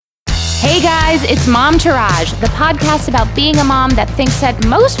Hey guys, it's Momtourage, the podcast about being a mom that thinks that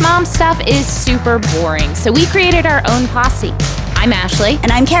most mom stuff is super boring. So we created our own posse. I'm Ashley.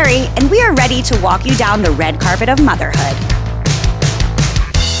 And I'm Carrie, and we are ready to walk you down the red carpet of motherhood.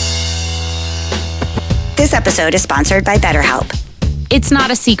 This episode is sponsored by BetterHelp. It's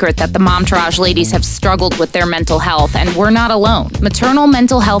not a secret that the Momtourage ladies have struggled with their mental health, and we're not alone. Maternal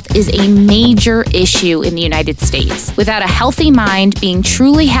mental health is a major issue in the United States. Without a healthy mind, being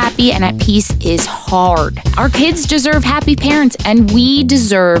truly happy and at peace is hard. Our kids deserve happy parents, and we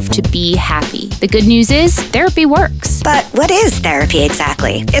deserve to be happy. The good news is, therapy works. But what is therapy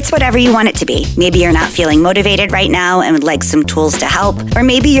exactly? It's whatever you want it to be. Maybe you're not feeling motivated right now and would like some tools to help. Or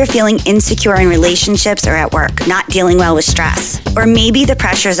maybe you're feeling insecure in relationships or at work, not dealing well with stress. Or maybe the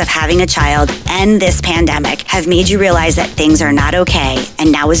pressures of having a child and this pandemic have made you realize that things are not okay,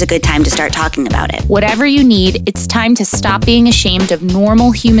 and now is a good time to start talking about it. Whatever you need, it's time to stop being ashamed of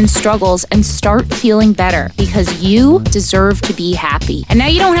normal human struggles and start feeling better, because you deserve to be happy. And now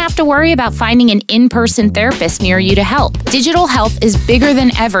you don't have to worry about finding an in-person therapist near you to help. Digital health is bigger than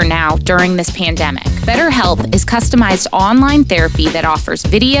ever now during this pandemic. BetterHelp is customized online therapy that offers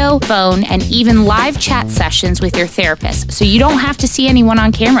video, phone, and even live chat sessions with your therapist, so you don't have to see anyone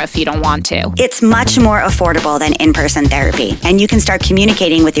on camera if you don't want to. It's much more affordable than in-person therapy, and you can start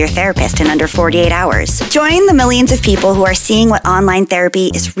communicating with your therapist in under 48 hours. Join the millions of people who are seeing what online therapy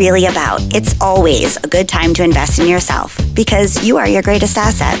is really about. It's always a good time to invest in yourself, because you are your greatest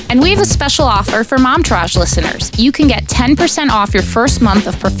asset. And we have a special offer for Momtourage listeners. You can get 10% off your first month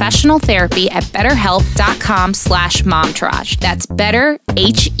of professional therapy at BetterHelp.com/Momtourage. That's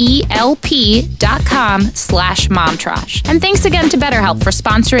BetterHelp.com/Momtourage. And thanks again to BetterHelp for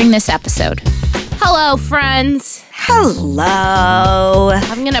sponsoring this episode. Hello, friends. Hello.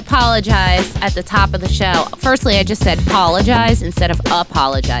 I'm going to apologize at the top of the show. Firstly, I just said apologize instead of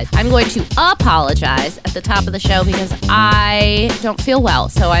apologize. I'm going to apologize at the top of the show because I don't feel well.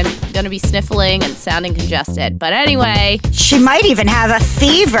 So I'm going to be sniffling and sounding congested. But anyway. She might even have a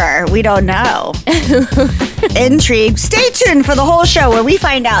fever. We don't know. Intrigue. Stay tuned for the whole show where we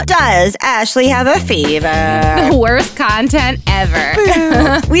find out, does Ashley have a fever? The worst content ever.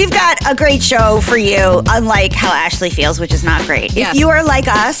 We've got a great show for you, unlike how Ashley feels, which is not great. Yes. If you are like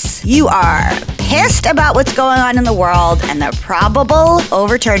us, you are pissed about what's going on in the world and the probable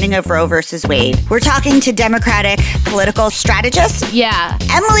overturning of Roe versus Wade. We're talking to Democratic political strategist, Yeah.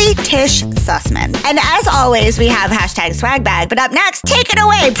 Emily Tish Sussman. And as always, we have hashtag swag bag. But up next, take it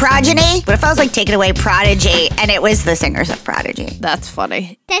away, Progeny. What if I was like, take it away, Prodigy, and it was the singers of Prodigy? That's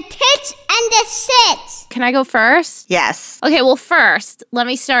funny. The tits and the sits. Can I go first? Yes. Okay, well, first, let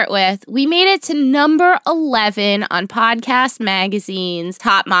me start with, we made it to number 11 on Podcast Magazine's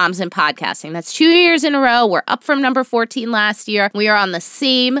Top Moms in Podcasting. That's 2 years in a row. We're up from number 14 last year. We are on the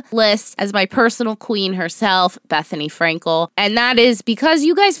same list as my personal queen herself, Bethany Frankel. And that is because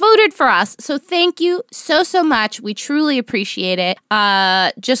you guys voted for us. So thank you so much. We truly appreciate it.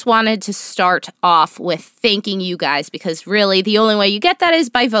 Just wanted to start off with thanking you guys, because really the only way you get that is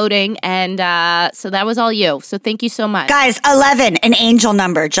by voting. And so that was all you. So thank you so much. Guys, 11, an angel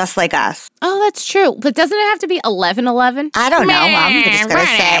number, just like us. Oh, that's true. But doesn't it have to be 1111? I don't know. I'm just going to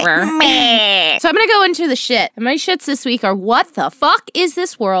say. Meh. So I'm going to go into the shit. And my shits this week are, what the fuck is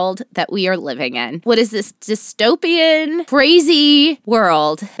this world that we are living in? What is this dystopian, crazy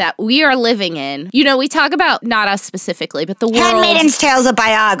world that we are living in? You know, we talk about, not us specifically, but the world. Handmaid's Tale's a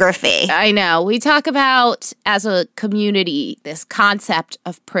biography. I know. We talk about, as a community, this concept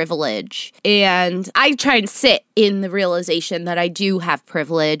of privilege. And I try and sit in the realization that I do have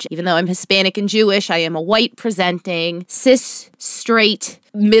privilege. Even though I'm Hispanic and Jewish, I am a white presenting, cis, straight,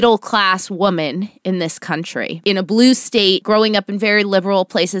 middle-class woman in this country. In a blue state, growing up in very liberal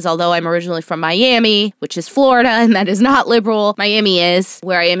places, although I'm originally from Miami, which is Florida, and that is not liberal. Miami is.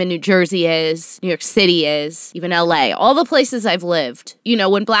 Where I am in New Jersey is. New York City is. Even LA. All the places I've lived. You know,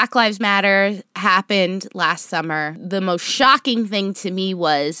 when Black Lives Matter happened last summer, the most shocking thing to me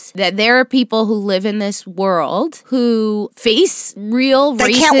was that there are people who live in this world who face real racism.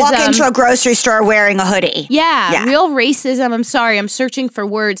 They can't walk into a grocery store wearing a hoodie. Yeah, real racism. I'm sorry, I'm searching for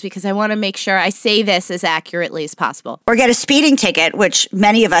words because I want to make sure I say this as accurately as possible. Or get a speeding ticket, which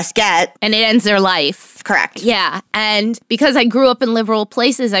many of us get. And it ends their life. Correct. Yeah. And because I grew up in liberal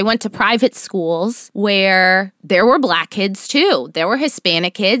places, I went to private schools where there were Black kids too. There were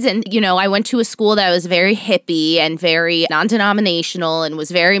Hispanic kids. And, you know, I went to a school that was very hippie and very non-denominational and was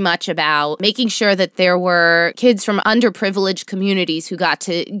very much about making sure that there were kids from underprivileged communities who got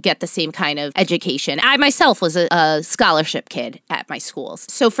to get the same kind of education. I myself was a scholarship kid. kid at my schools.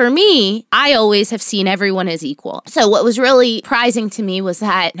 So for me, I always have seen everyone as equal. So what was really surprising to me was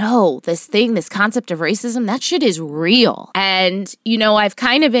that, no, this concept of racism, that shit is real. And, I've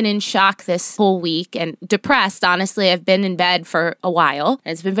kind of been in shock this whole week and depressed. Honestly, I've been in bed for a while.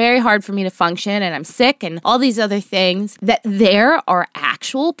 And it's been very hard for me to function, and I'm sick and all these other things. That there are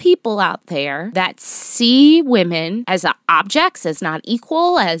actual people out there that see women as objects, as not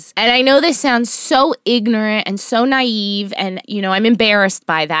equal, and I know this sounds so ignorant and so naive, and, I'm embarrassed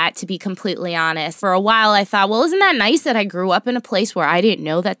by that, to be completely honest. For a while, I thought, well, isn't that nice that I grew up in a place where I didn't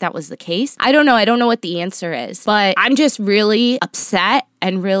know that was the case? I don't know. I don't know what the answer is, but I'm just really upset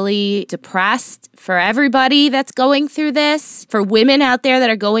and really depressed for everybody that's going through this, for women out there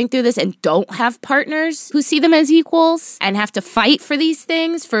that are going through this and don't have partners who see them as equals and have to fight for these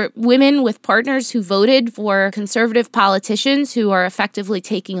things, for women with partners who voted for conservative politicians who are effectively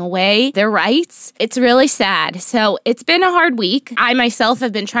taking away their rights. It's really sad. So it's been a hard week. I myself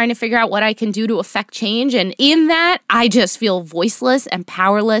have been trying to figure out what I can do to affect change. And in that, I just feel voiceless and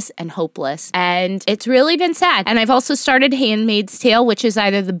powerless and hopeless. And it's really been sad. And I've also started Handmaid's Tale, which is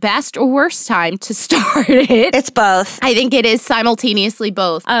either the best or worst time to start it. It's both. I think it is simultaneously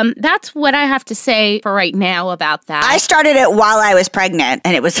both. That's what I have to say for right now about that. I started it while I was pregnant,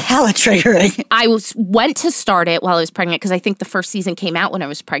 and it was hella triggering. I went to start it while I was pregnant because I think the first season came out when I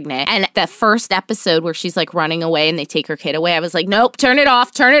was pregnant. And the first episode where she's like running away and they take her kid away, I was like, nope, turn it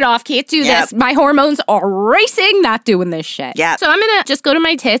off, can't do this. My hormones are racing, not doing this shit. Yeah. So I'm going to just go to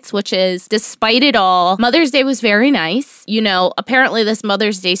my tits, which is, despite it all, Mother's Day was very nice. Apparently this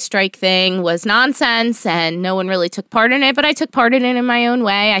Mother's Day strike thing was nonsense and no one really took part in it, but I took part in it in my own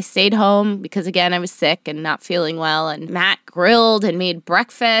way. I stayed home because, again, I was sick and not feeling well, and Matt grilled and made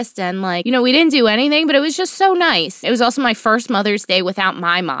breakfast, and we didn't do anything, but it was just so nice. It was also my first Mother's Day without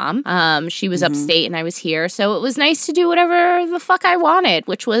my mom. She was upstate and I was here, so it was nice to do whatever the fuck I wanted,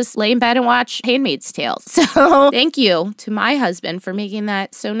 which was lay in bed and watch Handmaid's Tale. So thank you to my husband for making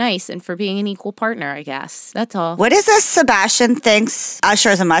that so nice and for being an equal partner, I guess. That's all. What is this Sebastian thinks Usher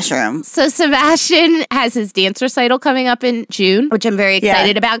is a mushroom? So Sebastian has his dance recital coming up in June, which I'm very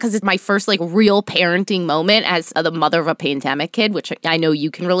excited about because it's my first real parenting moment as the mother of a pandemic kid, which I know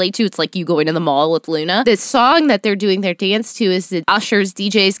you can relate to. It's like you going to the mall with Luna. The song that they're doing their dance to is the Usher's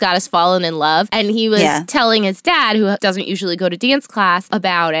DJ's Got Us Falling in Love. And he was telling his dad, who doesn't usually go to dance class,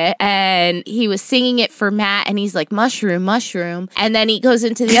 about it. And he was singing it for Matt and he's like, mushroom, mushroom. And then he goes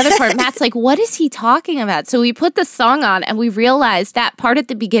into the other part. Matt's like, what is he talking about? So we put the song on and we realized that part at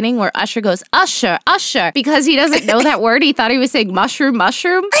the beginning where Usher goes, Usher, Usher, because he doesn't know that word. He thought he was saying mushroom,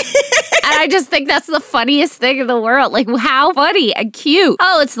 mushroom. And I just think that's the funniest thing in the world. How funny and cute.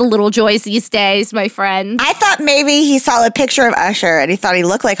 Oh, it's the little joys these days, my friend. I thought maybe he saw a picture of Usher and he thought he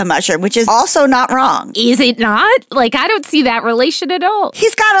looked like a mushroom, which is also not wrong. Is it not? I don't see that relation at all.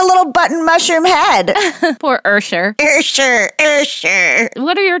 He's got a little button mushroom head. Poor Usher. Usher.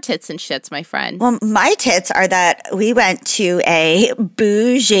 What are your tits and shits, my friend? Well, my tits are that we went to a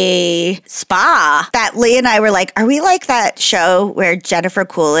bougie spa that Lee and I were like, are we like that show where Jennifer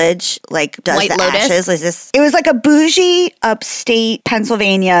Coolidge does White the Lotus? ashes? It was like a bougie upstate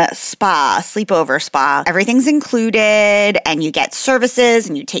Pennsylvania spa, sleepover spa. Everything's included and you get services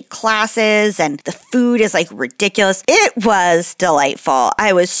and you take classes and the food is ridiculous. It was delightful.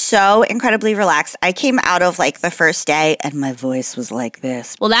 I was so incredibly relaxed. I came out of the first day and my voice was like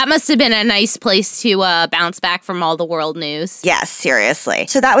this. Well, that must have been a nice place to bounce back from all the world news. Yes, seriously.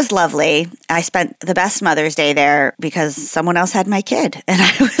 So that was lovely. I spent the best Mother's Day there because someone else had my kid and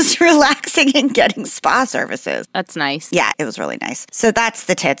I was relaxing and getting spa services. That's nice. Yeah, it was really nice. So that's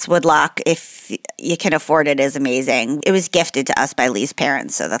the tits. Woodlock, if you can afford it, is amazing. It was gifted to us by Lee's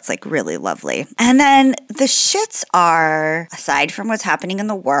parents, so that's really lovely. And then the shits are, aside from what's happening in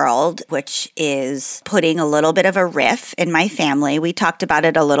the world, which is putting a little bit of a riff in my family. We talked about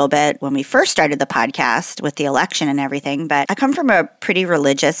it a little bit when we first started the podcast with the election and everything, but I come from a pretty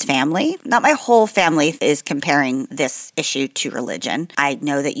religious family. Not my whole family is comparing this issue to religion. I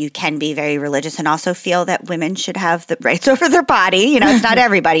know that you can be very religious and also feel that women should have the rights over their body. It's not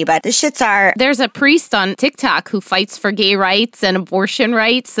everybody, but the shits are... There's a priest on TikTok who fights for gay rights and abortion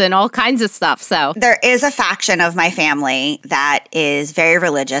rights and all kinds of stuff, so... There is a faction of my family that is very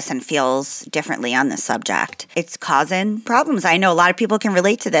religious and feels differently on this subject. It's causing problems. I know a lot of people can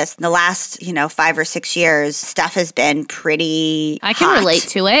relate to this. In the last, 5 or 6 years, stuff has been pretty very I can hot. relate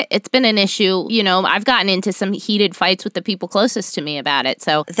to it. It's been an issue. You know, I've gotten into some heated fights with the people closest to me about it.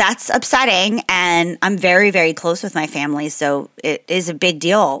 So That's upsetting, and I'm very, very close with my family, so it is a big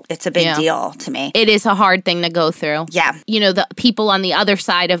deal. It's a big deal to me. it is a hard thing to go through. Yeah. You know, the people on the other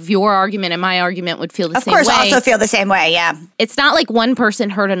side of your argument and my argument would feel the Of same course, way. also feel the same way, yeah. It's not like one person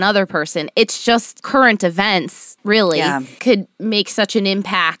hurt another person. It's just current events, really, could make such an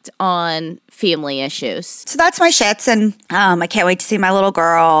impact on family issues. So that's my shits, and I can't wait to see my little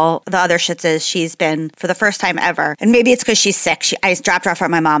girl. The other shits is she's been, for the first time ever, and maybe it's because she's sick. I dropped her off at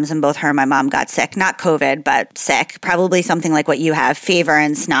my mom's, and both her and my mom got sick. Not COVID, but sick. Probably something like what you have, fever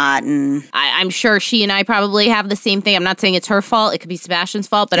and snot. And I'm sure she and I probably have the same thing. I'm not saying it's her fault. It could be Sebastian's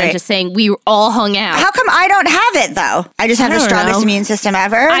fault, but I'm Right. just saying we all hung out. How come I don't have it, though? I just have I the don't strongest know. immune system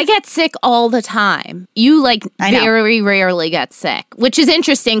ever. I get sick all the time. You I know. very rarely get sick, which is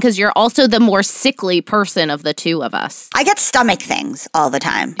interesting because you're also the more sickly person of the two of us. I get stomach things all the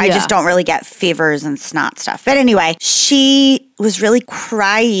time. I Yeah. just don't really get fevers and snot stuff. But anyway, she was really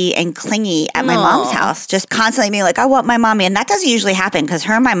cryy and clingy at my mom's house, just constantly being like, I want my mommy. And that doesn't usually happen because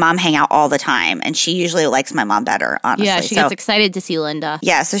her and my mom hang out all the time. And she usually likes my mom better, honestly. Yeah, she gets excited to see Linda.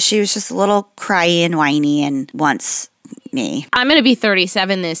 Yeah, so she was just a little cryy and whiny and wants me. I'm going to be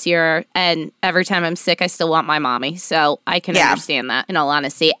 37 this year, and every time I'm sick, I still want my mommy. So I can understand that, in all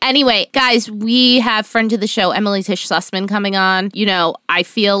honesty. Anyway, guys, we have friend of the show, Emily Tish Sussman, coming on. You know, I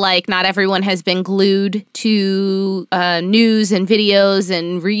feel like not everyone has been glued to news and videos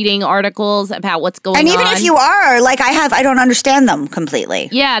and reading articles about what's going on. And even if you are, like I don't understand them completely.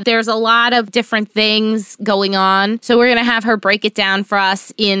 Yeah, there's a lot of different things going on. So we're going to have her break it down for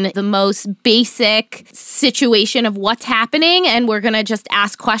us in the most basic situation of what's happening. And we're going to just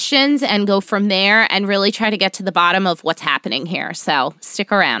ask questions and go from there and really try to get to the bottom of what's happening here. So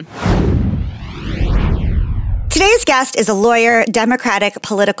stick around. Today's guest is a lawyer, Democratic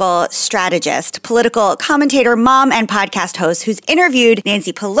political strategist, political commentator, mom, and podcast host who's interviewed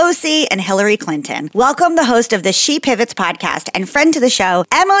Nancy Pelosi and Hillary Clinton. Welcome the host of the She Pivots podcast and friend to the show,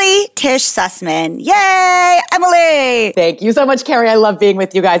 Emily Tish Sussman. Yay, Emily! Thank you so much, Carrie. I love being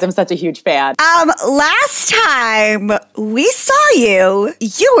with you guys. I'm such a huge fan. Last time we saw you,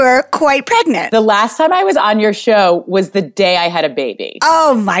 you were quite pregnant. The last time I was on your show was the day I had a baby.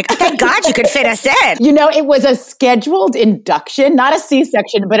 Oh my, thank God you could fit us in. You know, it was a scheduled induction, not a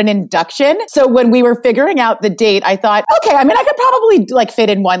C-section, but an induction. So when we were figuring out the date, I thought, okay, I mean, I could probably fit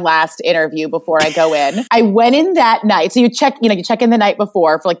in one last interview before I go in. I went in that night. So you check in the night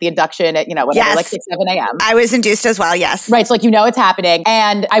before for the induction at, whatever, Yes. 6, 7 a.m. I was induced as well, yes. Right. So it's happening.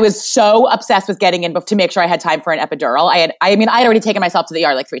 And I was so obsessed with getting in to make sure I had time for an epidural. I had already taken myself to the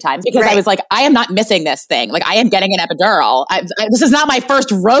ER 3 times because Right. I was like, I am not missing this thing. I am getting an epidural. This is not my first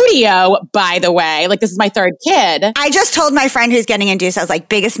rodeo, by the way. This is my third kid. I just told my friend who's getting induced, I was like,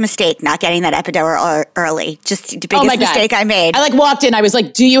 biggest mistake, not getting that epidural early. Just the biggest mistake I made. I walked in, I was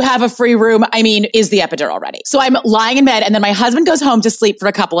like, do you have a free room? I mean, is the epidural ready? So I'm lying in bed and then my husband goes home to sleep for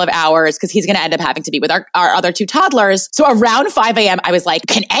a couple of hours because he's going to end up having to be with our other 2 toddlers. So around 5 a.m., I was like,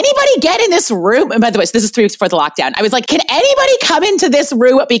 can anybody get in this room? And by the way, so this is 3 weeks before the lockdown. I was like, can anybody come into this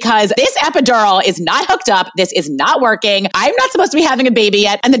room because this epidural is not hooked up. This is not working. I'm not supposed to be having a baby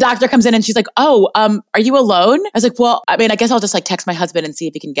yet. And the doctor comes in and she's like, oh, are you alone? I was like, well, I mean, I guess I'll just text my husband and see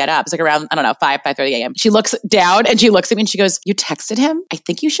if he can get up. It's around, 5:30 a.m. She looks down and she looks at me and she goes, you texted him? I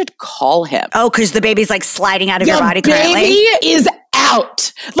think you should call him. Oh, because the baby's sliding out of your body currently. The baby is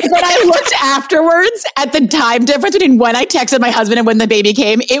out. When I looked afterwards at the time difference between when I texted my husband and when the baby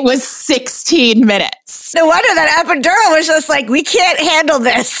came, it was 16 minutes. No wonder that epidural was just we can't handle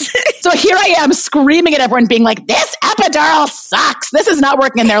this. So here I am screaming at everyone being like, this epidural sucks. This is not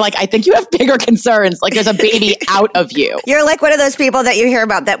working. And they're like, I think you have bigger concerns. There's a baby out of you. You're like one of those people that you hear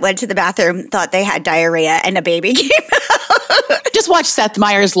about that went to the bathroom, thought they had diarrhea, and a baby came out. Just watched Seth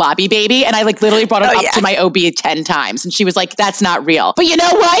Meyers' Lobby Baby, and I literally brought it up to my OB 10 times. And she was like, that's not real. But you know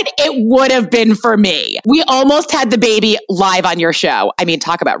what? It would have been for me. We almost had the baby live on your show. I mean,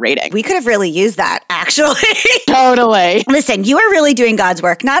 talk about rating. We could have really used that, actually. Totally. Listen, you are really doing God's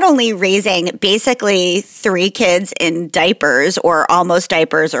work, not only raising basically 3 kids in diapers or almost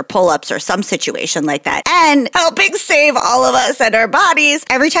diapers or pull-ups or some situation like that, and helping save all of us and our bodies.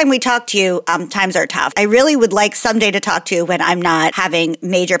 Every time we talk to you, times are tough. I really would like someday to talk to you when I'm not having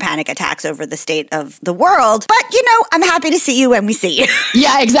major panic attacks over the state of the world. But, I'm happy to see you when we see you.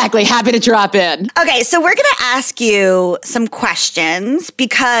 Yeah, exactly. Happy to drop in. Okay, so we're going to ask you some questions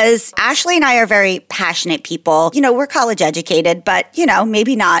because Ashley and I are very passionate people. You know, we're college educated, but, you know,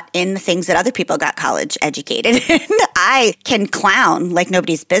 maybe not in the things that other people got college educated in. I can clown like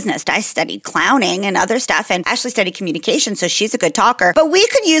nobody's business. I studied clowning and other stuff, and Ashley studied communication, so she's a good talker. But we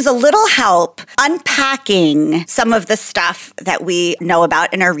could use a little help unpacking some of the stuff that we know about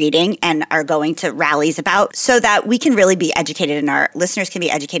and are reading and are going to rallies about so that we can really be educated and our listeners can be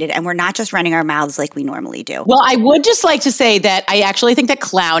educated and we're not just running our mouths like we normally do. Well, I would just like to say that I actually think that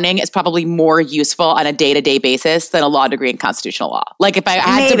clowning is probably more useful on a day-to-day basis than a law degree in constitutional law. Like if I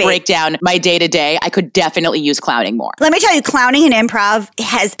had to break down my day-to-day, I could definitely use clowning more. Let me tell you, clowning and improv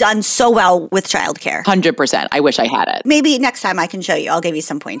has done so well with childcare. 100%. I wish I had it. Maybe next time I can show you. I'll give you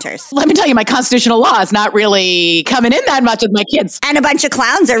some pointers. Let me tell you, my constitutional law is not really coming in that much with my kids. And a bunch of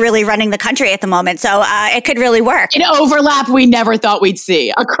clowns are really running the country at the moment, so it could really work. An overlap we never thought we'd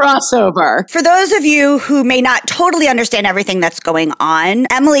see. A crossover. For those of you who may not totally understand everything that's going on,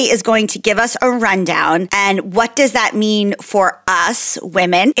 Emily is going to give us a rundown. And what does that mean for us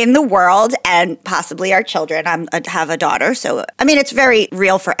women in the world and possibly our children? I have a daughter, so I mean, it's very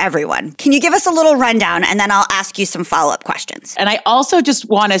real for everyone. Can you give us a little rundown and then I'll ask you some follow-up questions? And I also just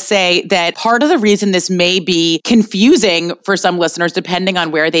want to say that part of the reason this may be confusing for some listeners, depending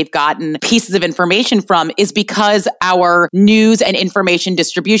on where they've gotten pieces of information from, is because our news and information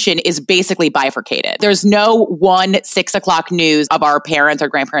distribution is basically bifurcated. There's no one 6 o'clock news of our parents or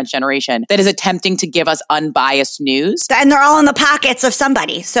grandparents' generation that is attempting to give us unbiased news. And they're all in the pockets of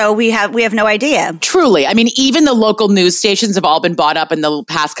somebody, so we have no idea. Truly. I mean, even the local news stations have all been bought up in the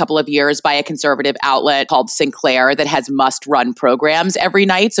past couple of years by a conservative outlet called Sinclair that has must-run programs every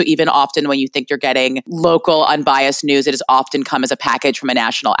night. So even often when you think you're getting local unbiased news, it has often come as a package from a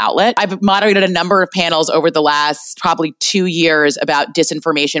national outlet. I've moderated a number of panels over the last probably 2 years about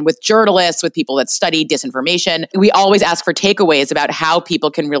disinformation with journalists, with people that study disinformation. We always ask for takeaways about how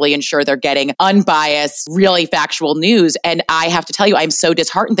people can really ensure they're getting unbiased, really factual news. And I have to tell you, I'm so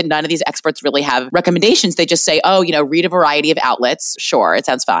disheartened that none of these experts really have recommendations. They just say, oh, you know, read a variety of outlets. Sure, it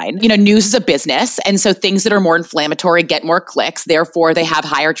sounds fine. You know, news is a business. And so things that are more inflammatory get more clicks. Therefore, they have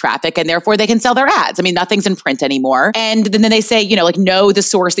higher traffic and therefore they can sell their ads. I mean, nothing's in print anymore. And then they say, you know, like, know the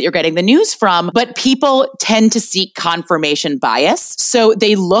source that you're getting the news from. But people tend to seek confirmation bias. So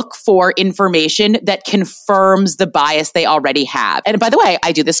they look for information that confirms the bias they already have. And by the way,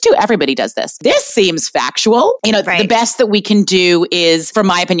 I do this too. Everybody does this. This seems factual. You know, the best that we can do is, from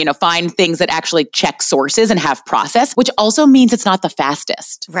my opinion, find things that actually check sources and have process, which also means it's not the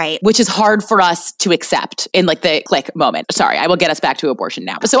fastest. Right. Which is hard for us to accept in like the click moment. Sorry, I will get us back to abortion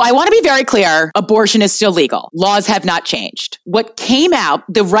now. So I want to be very clear. Abortion is still legal. Laws have not changed. What came out,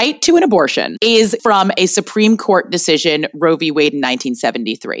 the right to an abortion, is from a Supreme Court decision, Roe v. Wade in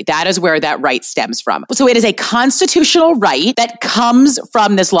 1973. That is where that right stems from. So it is a constitutional right that comes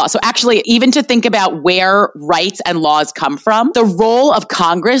from this law. So actually, even to think about where rights and laws come from, the role of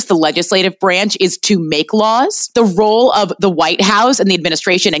Congress, the legislative branch, is to make laws. The role of the White House and the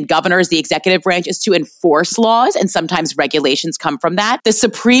administration and governors, the executive branch, is to enforce laws, and sometimes regulations come from that. The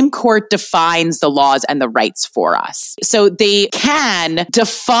Supreme Court defines the laws and the rights for us. So they can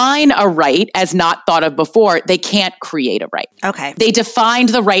define a right as not thought of before. They can't create a right. Okay. They defined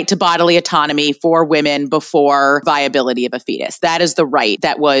the right to bodily autonomy for women before viability of a fetus. That is the right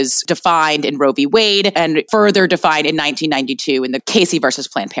that was defined in Roe v. Wade and further defined in 1992 in the Casey versus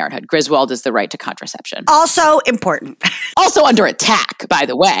Planned Parenthood. Griswold is the right to contraception. Also important. Also under attack, by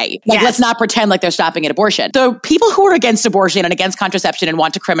the way. Like, yes. Let's not pretend like they're stopping at abortion. The people who are against abortion and against contraception and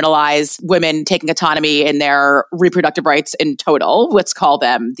want to criminalize women taking autonomy in their reproductive rights in total, let's call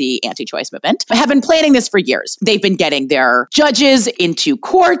them the anti-choice movement, have been planning this for years. They've been getting their judges into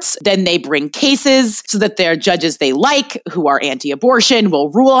courts. Then they bring cases so that their judges they like, who are anti-abortion, will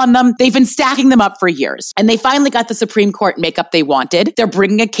rule on them. They've been stacking them up for years. And they finally got the Supreme Court makeup they wanted. They're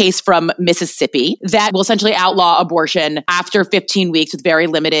bringing a case from Mississippi that will essentially outlaw abortion after 15 weeks with very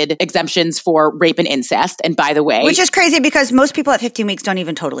limited exemptions for rape and incest. And by the way, which is crazy because most people at 15 weeks don't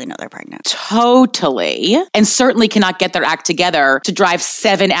even totally know they're pregnant. Totally. And certainly cannot get their act together to drive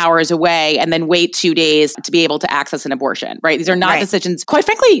 7 hours away and then wait 2 days to be able to access an abortion, right? These are not decisions, quite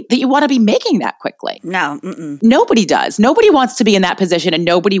frankly, that you want to be making that quickly. No. Nobody does. Nobody wants to be in that position and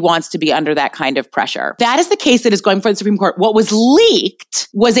nobody wants to be under that kind of pressure. That is the case that is going for the Supreme Court. What was leaked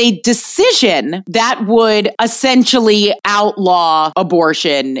was a decision that would essentially outlaw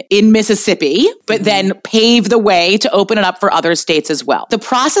abortion in Mississippi, but then pave the way to open it up for other states as well. The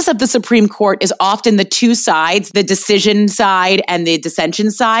process of the Supreme Court is often the two sides, the decision side and the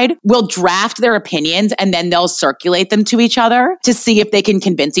dissension side, will draft their opinions and then they'll circulate them to each other. other to see if they can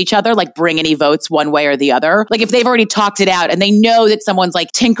convince each other, like bring any votes one way or the other. Like if they've already talked it out and they know that someone's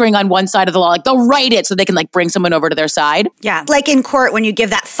like tinkering on one side of the law, like they'll write it so they can like bring someone over to their side. Yeah. Like in court, when you give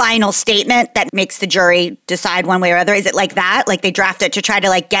that final statement that makes the jury decide one way or other, is it like that? Like they draft it to try to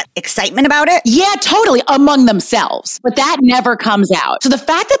like get excitement about it? Yeah, totally. Among themselves. But that never comes out. So the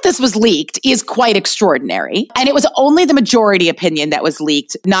fact that this was leaked is quite extraordinary. And it was only the majority opinion that was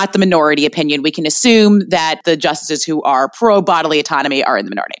leaked, not the minority opinion. We can assume that the justices who are pro bodily autonomy are in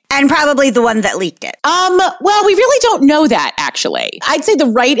the minority. And probably the one that leaked it. Well, we really don't know that, actually. I'd say the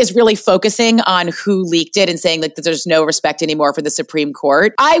right is really focusing on who leaked it and saying like that there's no respect anymore for the Supreme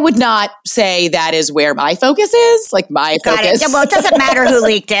Court. I would not say that is where my focus is, like my focus. Yeah, well, it doesn't matter who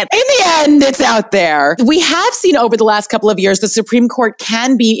leaked it. In the end, it's out there. We have seen over the last couple of years, the Supreme Court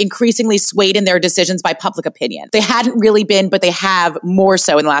can be increasingly swayed in their decisions by public opinion. They hadn't really been, but they have more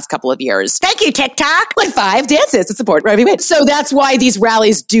so in the last couple of years. Thank you, TikTok. Like 5 dances to support Roe v. Wade. So that's why these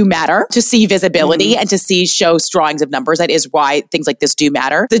rallies do matter, to see visibility and to see show drawings of numbers. That is why things like this do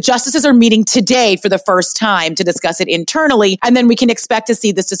matter. The justices are meeting today for the first time to discuss it internally, and then we can expect to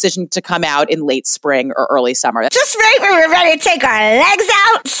see this decision to come out in late spring or early summer. Just right when we're ready to take our legs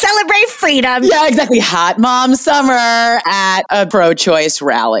out, celebrate freedom. Yeah, exactly. Hot mom summer at a pro-choice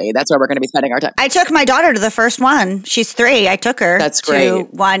rally. That's where we're going to be spending our time. I took my daughter to the first one. She's 3. I took her to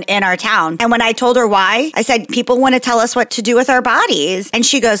one in our town. And when I told her why, I said, people want to tell us what to do with our bodies. And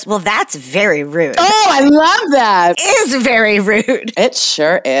she goes, well, that's very rude. Oh, I love that. It is very rude. It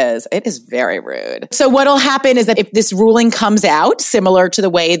sure is. It is very rude. So what'll happen is that if this ruling comes out, similar to the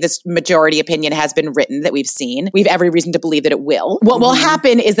way this majority opinion has been written that we've seen, we have every reason to believe that it will. What will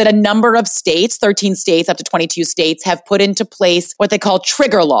happen is that a number of states, 13 states up to 22 states, have put into place what they call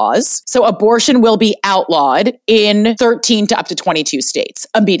trigger laws. So abortion will be outlawed in 13 to up to 22 states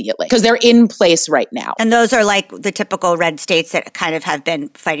immediately because they're in place right now. And those are like the typical red states that kind of have been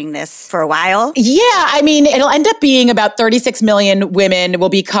fighting this for a while. Yeah, I mean, it'll end up being about 36 million women will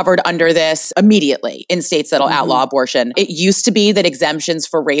be covered under this immediately in states that'll outlaw abortion. It used to be that exemptions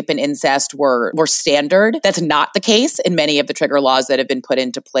for rape and incest were standard. That's not the case in many of the trigger laws that have been put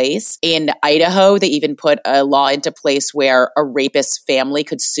into place. In Idaho, they even put a law into place where a rapist's family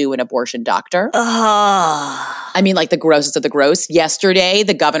could sue an abortion doctor. I mean, like the grossest of the gross. Yesterday,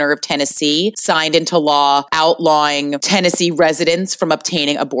 the governor of Tennessee signed into law outlawing Tennessee residents from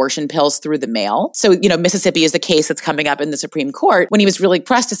obtaining abortion pills through the mail. So, Mississippi is the case that's coming up in the Supreme Court. When he was really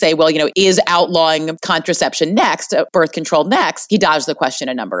pressed to say, well, is outlawing contraception next, birth control next, he dodged the question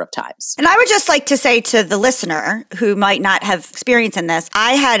a number of times. And I would just like to say to the listener who might not have experience in this,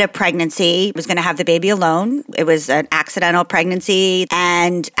 I had a pregnancy, was going to have the baby alone. It was an accidental pregnancy.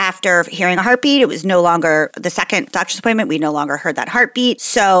 And after hearing a heartbeat, it was no longer the second doctor's appointment. We no longer heard that heartbeat.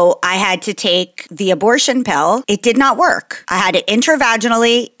 So I had to take the abortion pill. It did not work. I had it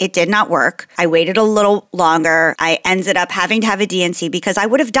intravaginally. It did not work. I waited a little longer. I ended up having to have a DNC because I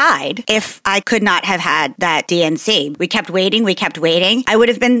would have died if I could not have had that DNC. We kept waiting. I would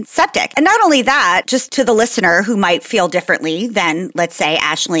have been septic. And not only that, just to the listener who might feel differently than, let's say,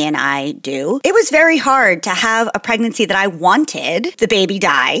 Ashley and I do, it was very hard to have a pregnancy that I wanted, the baby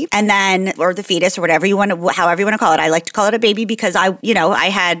die, and then, or the fetus or whatever you want to, however you want to call it. I like to call it a baby because I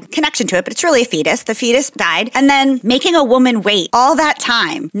had connection to it, but it's really a fetus. The fetus died. And then making a woman wait all that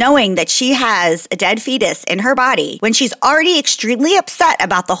time, knowing that she has a dead fetus in her body when she's already extremely upset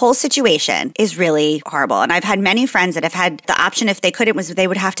about the whole situation is really horrible. And I've had many friends that have had the option, if they couldn't, was they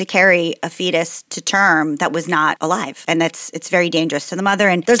would have to carry a fetus to term that was not alive. And it's very dangerous to the mother.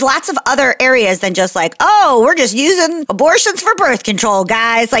 And there's lots of other areas than just like, oh, we're just using abortions for birth control,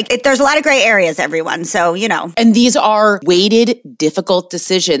 guys. Like there's a lot of gray areas, everyone. So, And these are weighted, difficult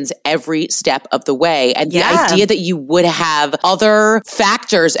decisions every step of the way. And the idea that you would have other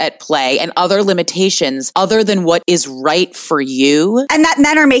factors at play and other limitations other than what is right for you. And that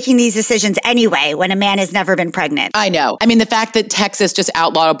men are making these decisions anyway when a man has never been pregnant. I know. I mean, the fact that Texas just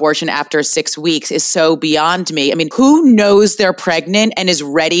outlawed abortion after 6 weeks is so beyond me. I mean, who knows they're pregnant and is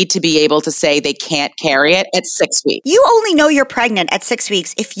ready to be able to say they can't carry it at 6 weeks? You only know you're pregnant at 6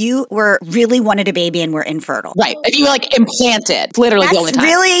 weeks if you really wanted a baby and were infertile. Right. If you implanted, literally the only time.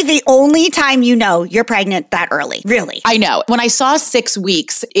 That's really the only time you know you're pregnant that early. Really. I know. When I saw 6 6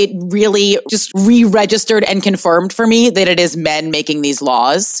 weeks, it really just re-registered and confirmed for me that it is men making these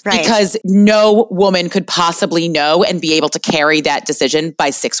laws. Right. Because no woman could possibly know and be able to carry that decision by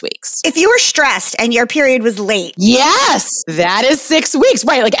 6 weeks. If you were stressed and your period was late. Yes, that is 6 weeks.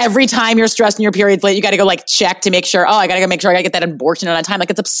 Right. Like every time you're stressed and your period's late, you got to go like check to make sure, I got to go make sure I get that abortion on time. Like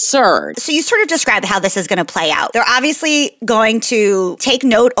it's absurd. So you sort of described how this is going to play out. They're obviously going to take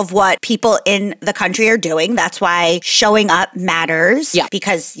note of what people in the country are doing. That's why showing up matters. Yeah.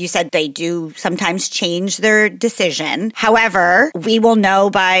 Because you said they do sometimes change their decision. However, we will know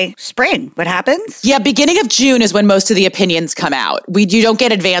by spring what happens. Yeah, beginning of June is when most of the opinions come out. You don't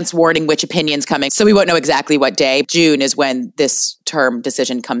get advance warning which opinion's coming, so we won't know exactly what day. June is when this term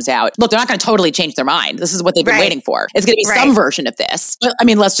decision comes out. Look, they're not going to totally change their mind. This is what they've been waiting for. It's going to be some version of this. But, I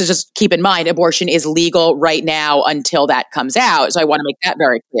mean, let's just keep in mind, abortion is legal right now until that comes out. So I want to make that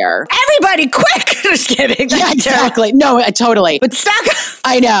very clear. Everybody, quick! Just kidding. Yeah, exactly. No, totally. But stock.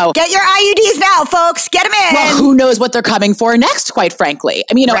 I know. Get your IUDs now, folks. Get them in. Well, who knows what they're coming for next, quite frankly.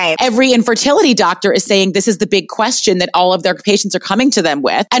 I mean, every infertility doctor is saying this is the big question that all of their patients are coming to them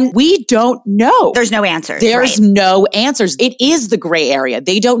with. And we don't know. There's no answers. There's no answers. It is the gray area.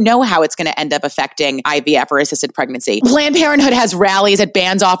 They don't know how it's going to end up affecting IVF or assisted pregnancy. Planned Parenthood has rallies at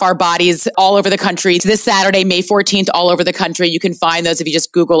Bands Off Our Bodies all over the country. This Saturday, May 14th, all over the country. You can find those if you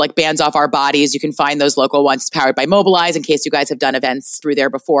just Google like Bands Off Our Bodies. You can find those local ones. It's powered by Mobilize in case you guys have done events through there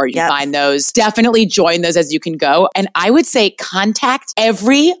before. You can find those. Definitely join those as you can go. And I would say contact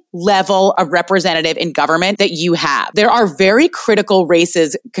every level of representative in government that you have. There are very critical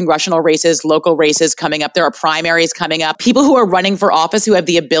races, congressional races, local races coming up. There are primaries coming up. People who are running for office who have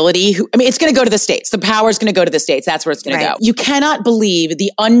the ability, it's going to go to the states. The power is going to go to the states. That's where it's going to go. You cannot believe the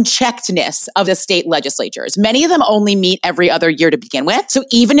uncheckedness of the state legislatures. Many of them only meet every other year to begin with. So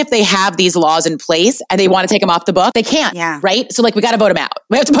even if they have these laws in place and they want to take them off the book, they can't, right? So like we got to vote them out.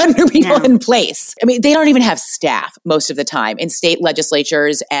 We have to put new people in place. I mean, they don't even have staff most of the time in state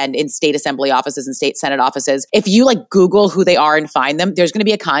legislatures and in state assembly offices and state senate offices. If you like Google who they are and find them, there's going to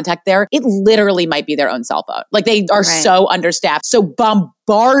be a contact there. It literally might be their own cell phone. Like they are so understaffed. So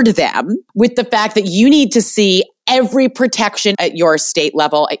bombard them with the fact that you need to see every protection at your state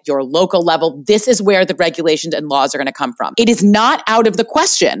level, at your local level. This is where the regulations and laws are going to come from. It is not out of the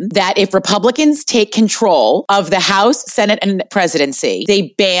question that if Republicans take control of the House, Senate, and presidency,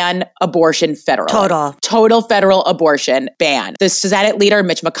 they ban abortion federally. Total federal abortion ban. The Senate leader,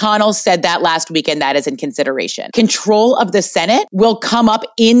 Mitch McConnell, said that last week, and that is in consideration. Control of the Senate will come up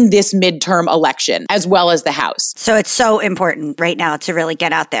in this midterm election, as well as the House. So it's so important right now to really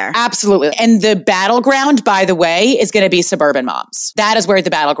get out there. Absolutely. And the battleground, by the way, is going to be suburban moms. That is where the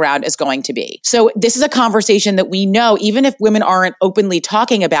battleground is going to be. So this is a conversation that we know, even if women aren't openly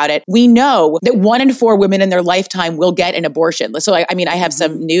talking about it, we know that 1 in 4 women in their lifetime will get an abortion. So I have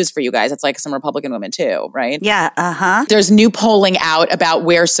some news for you guys. It's like some Republican women too, right? Yeah. There's new polling out about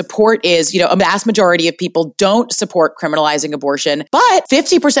where support is. A vast majority of people don't support criminalizing abortion, but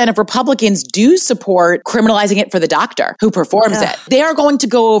 50% of Republicans do support criminalizing it for the doctor who performs it. They are going to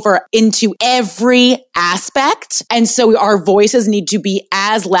go over into every aspect. And so our voices need to be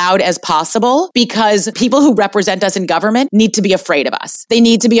as loud as possible because people who represent us in government need to be afraid of us. They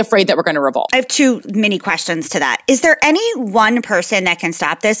need to be afraid that we're going to revolt. I have 2 mini questions to that. Is there any one person that can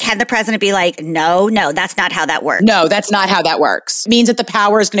stop this? Can the president be like, no, that's not how that works? No, that's not how that works. It means that the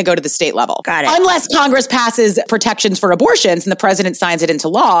power is going to go to the state level. Got it. Unless Congress passes protections for abortions and the president signs it into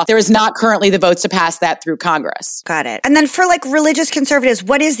law, there is not currently the votes to pass that through Congress. Got it. And then for like religious conservatives,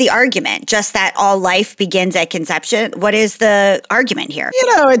 what is the argument? Just that all life begins at conception? What is the argument here?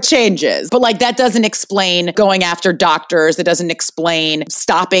 It changes. But like that doesn't explain going after doctors. It doesn't explain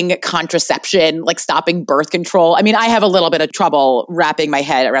stopping contraception, like stopping birth control. I mean, I have a little bit of trouble wrapping my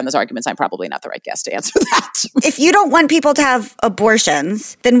head around those arguments. I'm probably not the right guest to answer that. If you don't want people to have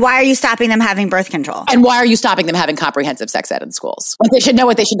abortions, then why are you stopping them having birth control? And why are you stopping them having comprehensive sex ed in schools? Like they should know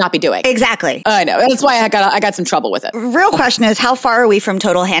what they should not be doing. Exactly. I know. That's why I got some trouble with it. Real question is, how far are we from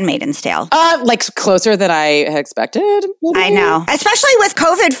total Handmaid's Tale? Like closer than I had expected. Maybe? I know. Especially with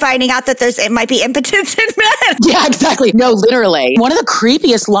COVID finding out that it might be impotence in men. Yeah, exactly. No, literally. One of the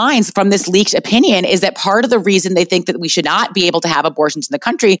creepiest lines from this leaked opinion is that part of the reason they think that we should not be able to have abortions in the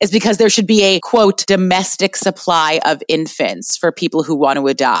country is because there should be a, quote, domestic supply of infants for people who want to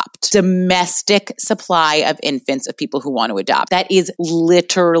adopt. Domestic supply of infants of people who want to adopt. That is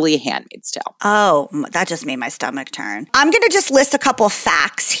literally Handmaid's Tale. Oh, that just made my stomach turn. I'm going to just list a couple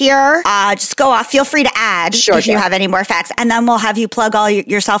facts here. Just go off. Feel free to add. ahead if you have any more facts, and then we'll have you plug all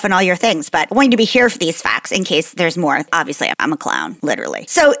yourself and all your things. But I want you to be here for these facts in case there's more. Obviously, I'm a clown, literally.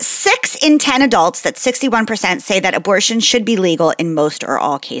 So 6 in 10 adults, that's 61%, say that abortion should be legal in most or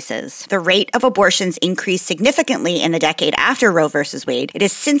all cases. The rate of abortions increased significantly in the decade after Roe versus Wade. It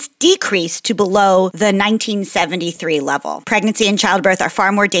has since decreased to below the 1973 level. Pregnancy and childbirth are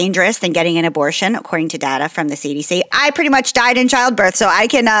far more dangerous than getting an abortion, according to data from the CDC. I pretty much died in childbirth, so I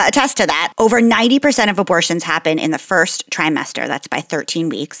can attest to that. Over 90% of abortions happen in the first trimester. That's by 13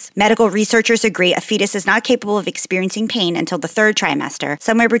 weeks. Medical researchers agree a fetus is not capable of experiencing pain until the third trimester,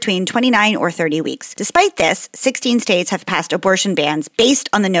 somewhere between 29 or 30 weeks. Despite this, 16 states have passed abortion bans based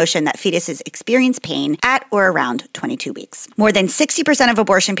on the notion that fetuses experience pain at or around 22 weeks. More than 60% of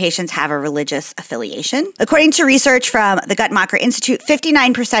abortion patients have a religious affiliation. According to research from the Guttmacher Institute,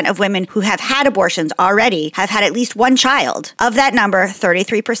 59% of women who have had abortions already have had at least one child. Of that number,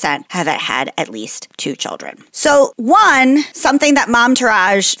 33% have had at least 2 children. So one, something that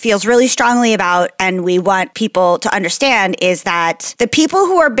Momtourage feels really strongly about and we want people to understand is that the people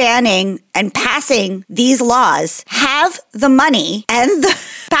who are banning and passing these laws have the money and the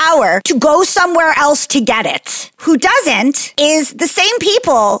power to go somewhere else to get it. Who doesn't is the same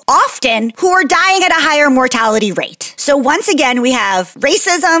people often who are dying at a higher mortality rate. So once again, we have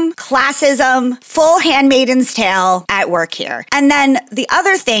racism, classism, full Handmaid's Tale at work here. And then the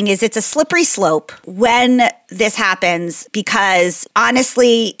other thing is it's a slippery slope when this happens because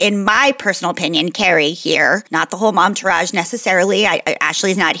honestly, in my personal opinion, Carrie here, not the whole Momtourage necessarily,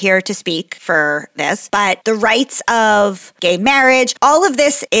 Ashley's not here to speak for this, but the rights of gay marriage, all of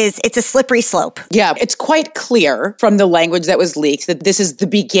this it's a slippery slope. Yeah, it's quite clear from the language that was leaked that this is the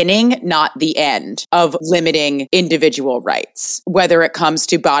beginning, not the end of limiting individual rights, whether it comes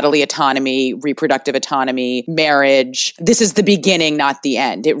to bodily autonomy, reproductive autonomy, marriage. This is the beginning, not the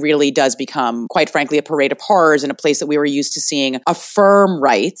end. It really does become, quite frankly, a parade of horrors in a place that we were used to seeing affirm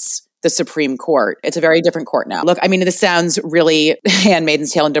rights. The Supreme Court. It's a very different court now. Look, I mean, this sounds really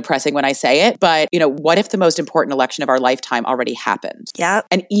Handmaid's Tale and depressing when I say it, but what if the most important election of our lifetime already happened? Yeah.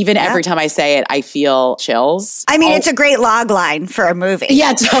 And even every time I say it, I feel chills. I mean, it's a great log line for a movie.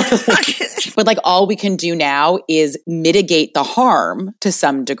 Yeah, totally. But all we can do now is mitigate the harm to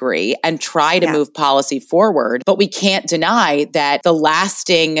some degree and try to move policy forward. But we can't deny that the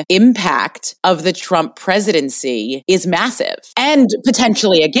lasting impact of the Trump presidency is massive and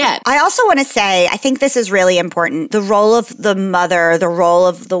potentially again. I also want to say, I think this is really important. The role of the mother, the role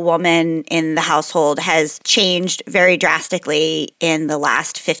of the woman in the household has changed very drastically in the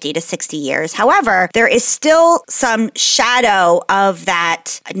last 50 to 60 years. However, there is still some shadow of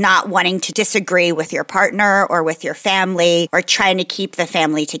that not wanting to disagree with your partner or with your family or trying to keep the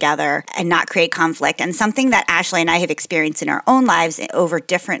family together and not create conflict. And something that Ashley and I have experienced in our own lives over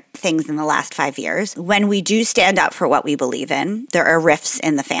different things in the last 5 years. When we do stand up for what we believe in, there are rifts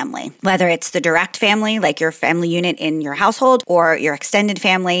in the family. Whether it's the direct family, like your family unit in your household, or your extended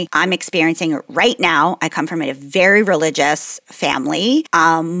family, I'm experiencing it right now. I come from a very religious family.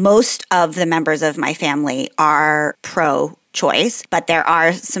 Most of the members of my family are pro-choice, but there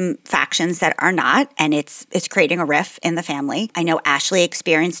are some factions that are not, and it's creating a rift in the family. I know Ashley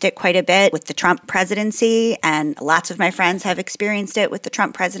experienced it quite a bit with the Trump presidency, and lots of my friends have experienced it with the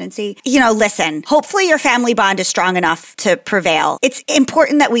Trump presidency. Listen, hopefully your family bond is strong enough to prevail. It's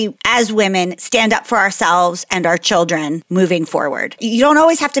important that we, as women, stand up for ourselves and our children moving forward. You don't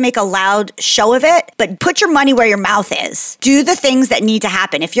always have to make a loud show of it, but put your money where your mouth is. Do the things that need to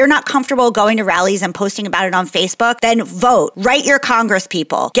happen. If you're not comfortable going to rallies and posting about it on Facebook, then vote. Write your Congress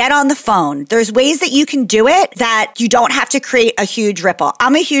people. Get on the phone. There's ways that you can do it that you don't have to create a huge ripple.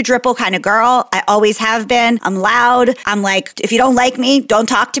 I'm a huge ripple kind of girl. I always have been. I'm loud. I'm like, if you don't like me, don't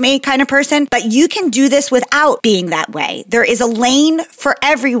talk to me kind of person. But you can do this without being that way. There is a lane for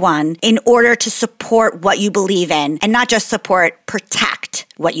everyone in order to support what you believe in and not just support, protect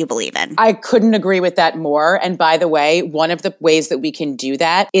what you believe in. I couldn't agree with that more. And by the way, one of the ways that we can do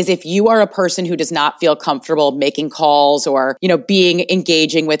that is if you are a person who does not feel comfortable making calls or, being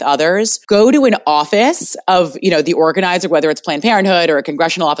engaging with others, go to an office of, the organizer, whether it's Planned Parenthood or a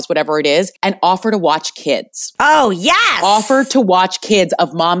congressional office, whatever it is, and offer to watch kids. Oh, yes. Offer to watch kids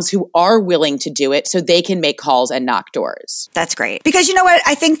of moms who are willing to do it so they can make calls and knock doors. That's great. Because you know what?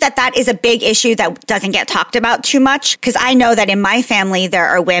 I think that is a big issue that doesn't get talked about too much. Because I know that in my family, there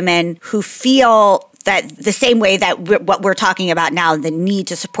are women who feel that the same way that what we're talking about now, the need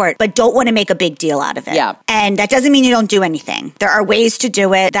to support, but don't want to make a big deal out of it. Yeah. And that doesn't mean you don't do anything. There are ways to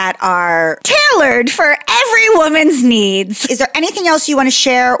do it that are tailored for every woman's needs. Is there anything else you want to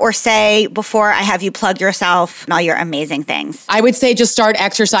share or say before I have you plug yourself and all your amazing things? I would say just start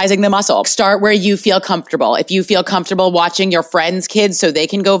exercising the muscle. Start where you feel comfortable. If you feel comfortable watching your friends' kids so they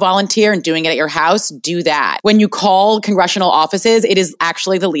can go volunteer and doing it at your house, do that. When you call congressional offices, it is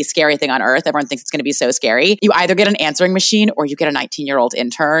actually the least scary thing on earth. Everyone thinks it's going to be so scary. You either get an answering machine or you get a 19-year-old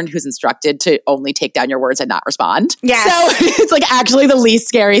intern who's instructed to only take down your words and not respond. Yes. So it's like actually the least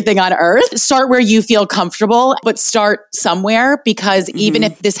scary thing on earth. Start where you feel comfortable, but start somewhere, because even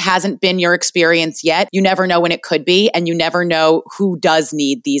if this hasn't been your experience yet, you never know when it could be, and you never know who does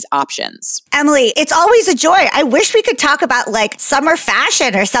need these options. Emily, it's always a joy. I wish we could talk about like summer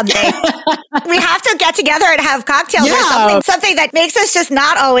fashion or something. We have to get together and have cocktails or something that makes us just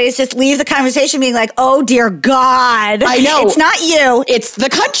not always just leave the conversation being like, oh dear God. I know. It's not you. It's the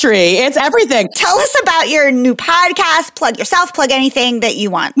country. It's everything. Tell us about your new podcast. Plug yourself, plug anything that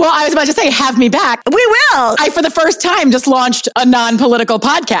you want. Well, I was about to say, have me back. We will. I, for the first time, just launched a non-political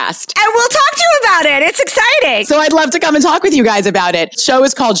podcast. And we'll talk to you about it. It's exciting. So I'd love to come and talk with you guys about it. The show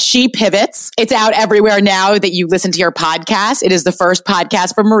is called She Pivots. It's out everywhere now that you listen to your podcast. It is the first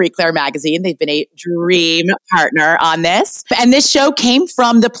podcast from Marie Claire Magazine. They've been a dream partner on this. And this show came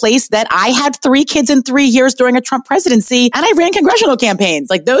from the place that I had 3 kids in 3 years during a Trump presidency, and I ran congressional campaigns.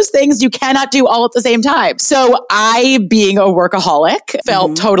 Like, those things you cannot do all at the same time. So I, being a workaholic,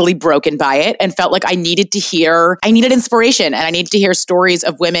 felt totally broken by it and felt like I needed inspiration, and I needed to hear stories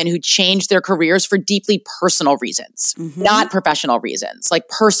of women who changed their careers for deeply personal reasons, not professional reasons, like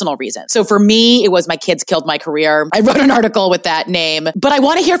personal reasons. So for me, it was my kids killed my career. I wrote an article with that name, but I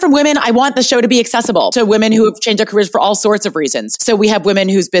want to hear from women. I want the show to be accessible to women who have changed their careers for all sorts of reasons. So we have women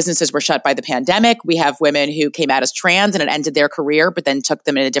whose businesses were shut by the pandemic. We have women who came out as trans and it ended their career, but then took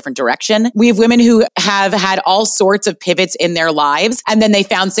them in a different direction. We have women who have had all sorts of pivots in their lives, and then they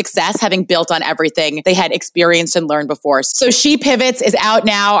found success having built on everything they had experienced and learned before. So She Pivots is out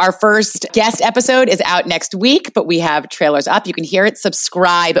now. Our first guest episode is out next week, but we have trailers up. You can hear it.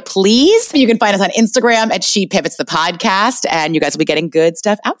 Subscribe, please. You can find us on Instagram at She Pivots the podcast, and you guys will be getting good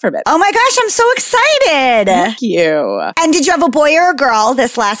stuff out from it. Oh my gosh, I'm so excited. Thank you. And did you have a boy or a girl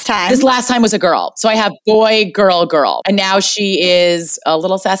this last time? This last time was a girl. So I have boy, girl, girl. And now she is a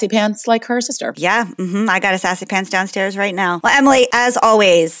little sassy pants like her sister. Yeah. I got a sassy pants downstairs right now. Well, Emily, as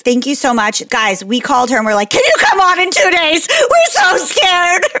always, thank you so much. Guys, we called her and we're like, can you come on in 2 days? We're so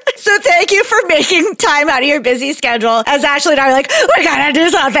scared. So thank you for making time out of your busy schedule. As Ashley and I are like, we gotta do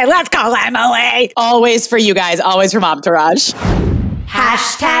something. Let's call Emily. Always for you guys. Always from Entourage.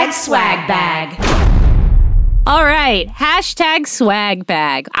 Hashtag swag bag. All right. Hashtag swag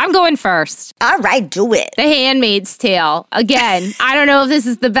bag. I'm going first. All right, do it. The Handmaid's Tale. Again, I don't know if this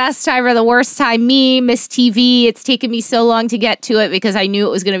is the best time or the worst time. Me, Miss TV, it's taken me so long to get to it because I knew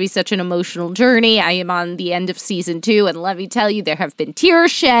it was going to be such an emotional journey. I am on the end of season 2, and let me tell you, there have been tears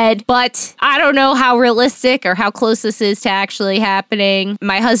shed, but I don't know how realistic or how close this is to actually happening.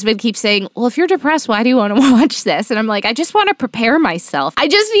 My husband keeps saying, well, if you're depressed, why do you want to watch this? And I'm like, I just want to prepare myself. I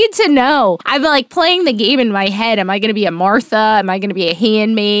just need to know. I'm like playing the game in my head. Am I going to be a Martha? Am I going to be a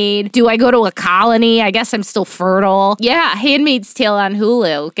handmaid? Do I go to a colony? I guess I'm still fertile. Yeah, Handmaid's Tale on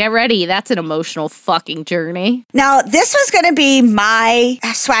Hulu. Get ready. That's an emotional fucking journey. Now, this was going to be my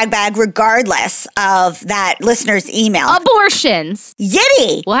swag bag regardless of that listener's email. Abortions.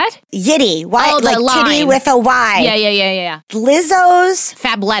 Yitty. What? Yitty. Why? Oh, the like line. titty with a Y. Yeah. Lizzo's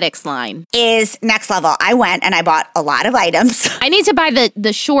Fabletics line. is next level. I went and I bought a lot of items. I need to buy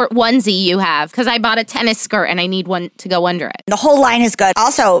the short onesie you have because I bought a tennis skirt and I need one to go under it. The whole line is good.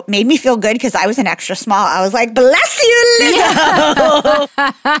 Also, made me feel good because I was an extra small. I was like, bless you, Lizzo.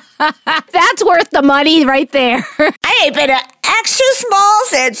 That's worth the money right there. I ain't been an extra small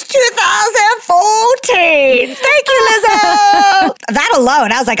since 2014. Thank you, Lizzo. That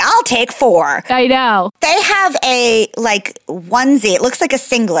alone, I was like, I'll take 4. I know. They have a like onesie. It looks like a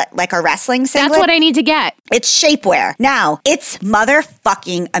singlet, like a wrestling singlet. That's what I need to get. It's shapewear. Now, it's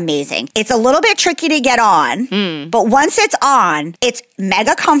motherfucking amazing. It's a little bit tricky to get on, but once it's on, it's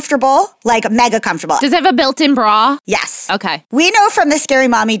mega comfortable, like mega comfortable. Does it have a built-in bra? Yes. Okay. We know from the Scary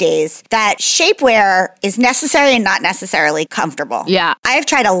Mommy days that shapewear is necessary and not necessary necessarily comfortable. Yeah. I have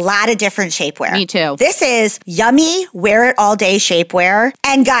tried a lot of different shapewear. Me too. This is yummy, wear it all day shapewear.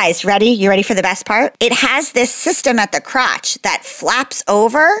 And guys, ready? You ready for the best part? It has this system at the crotch that flaps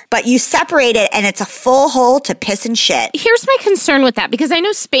over, but you separate it and it's a full hole to piss and shit. Here's my concern with that, because I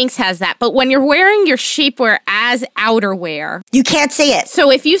know Spanx has that, but when you're wearing your shapewear as outerwear, You can't see it. so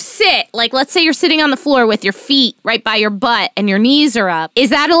if you sit, like let's say you're sitting on the floor with your feet right by your butt and your knees are up, is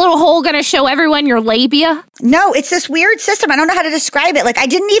that a little hole going to show everyone your labia? No, it's this weird system. I don't know how to describe it. Like, I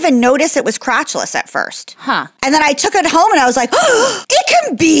didn't even notice it was crotchless at first. Huh. And then I took it home and I was like, oh, it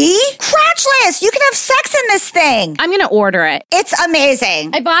can be crotchless. You can have sex in this thing. I'm going to order it. It's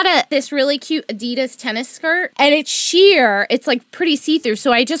amazing. I bought this really cute Adidas tennis skirt, and it's sheer. It's like pretty see-through,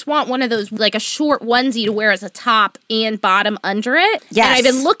 so I just want one of those, like a short onesie to wear as a top and bottom under it. Yes. And I've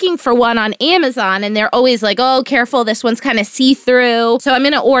been looking for one on Amazon, and they're always like, oh, careful, this one's kind of see-through. So I'm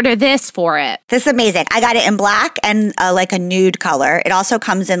going to order this for it. This is amazing. I got it in black and like a nude color. It also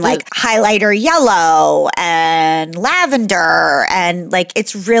comes in like highlighter yellow and lavender, and like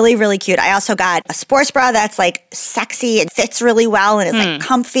it's really, really cute. I also got a sports bra that's like sexy and fits really well and is like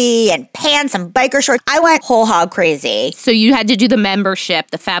comfy, and pants and biker shorts. I went whole hog crazy. So you had to do the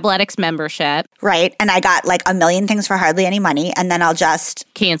membership, the Fabletics membership. Right. And I got like a million things for hardly any money, and then I'll just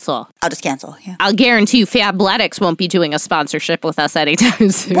Cancel. cancel. Yeah. I'll guarantee you Fabletics won't be doing a sponsorship with us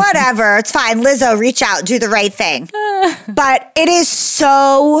anytime soon. Whatever. It's fine. Lizzo, reach out. Do the right thing. But it is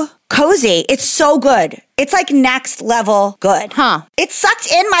so cozy. It's so good. It's like next level good. Huh. It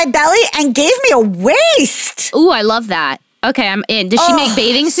sucked in my belly and gave me a waist. Ooh, I love that. Okay, I'm in. Does she make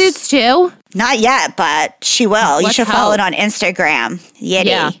bathing suits too? Not yet, but she will. You Let's should follow hope. it on Instagram. Yitty.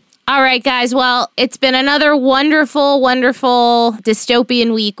 Yeah. All right, guys. Well, it's been another wonderful, wonderful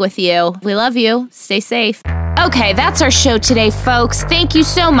dystopian week with you. We love you. Stay safe. Okay, that's our show today, folks. Thank you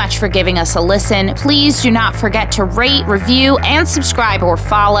so much for giving us a listen. Please do not forget to rate, review, and subscribe or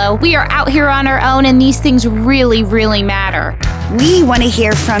follow. We are out here on our own, and these things really, really matter. We want to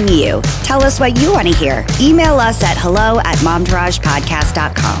hear from you. Tell us what you want to hear. Email us at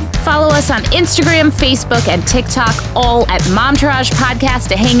hello@momtouragepodcast.com. Follow us on Instagram, Facebook, and TikTok, all at Momtourage Podcast,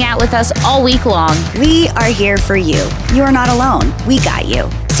 to hang out with us all week long. We are here for you. You are not alone. We got you.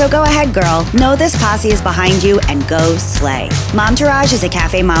 So go ahead, girl. Know this posse is behind you and go slay. Momtourage is a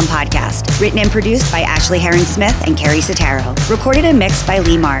Cafe Mom podcast. Written and produced by Ashley Herring-Smith and Carrie Sotero. Recorded and mixed by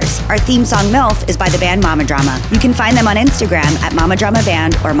Lee Mars. Our theme song, MILF, is by the band Mama Drama. You can find them on Instagram at Mama Drama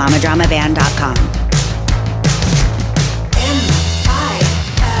Band or mamadramaband.com.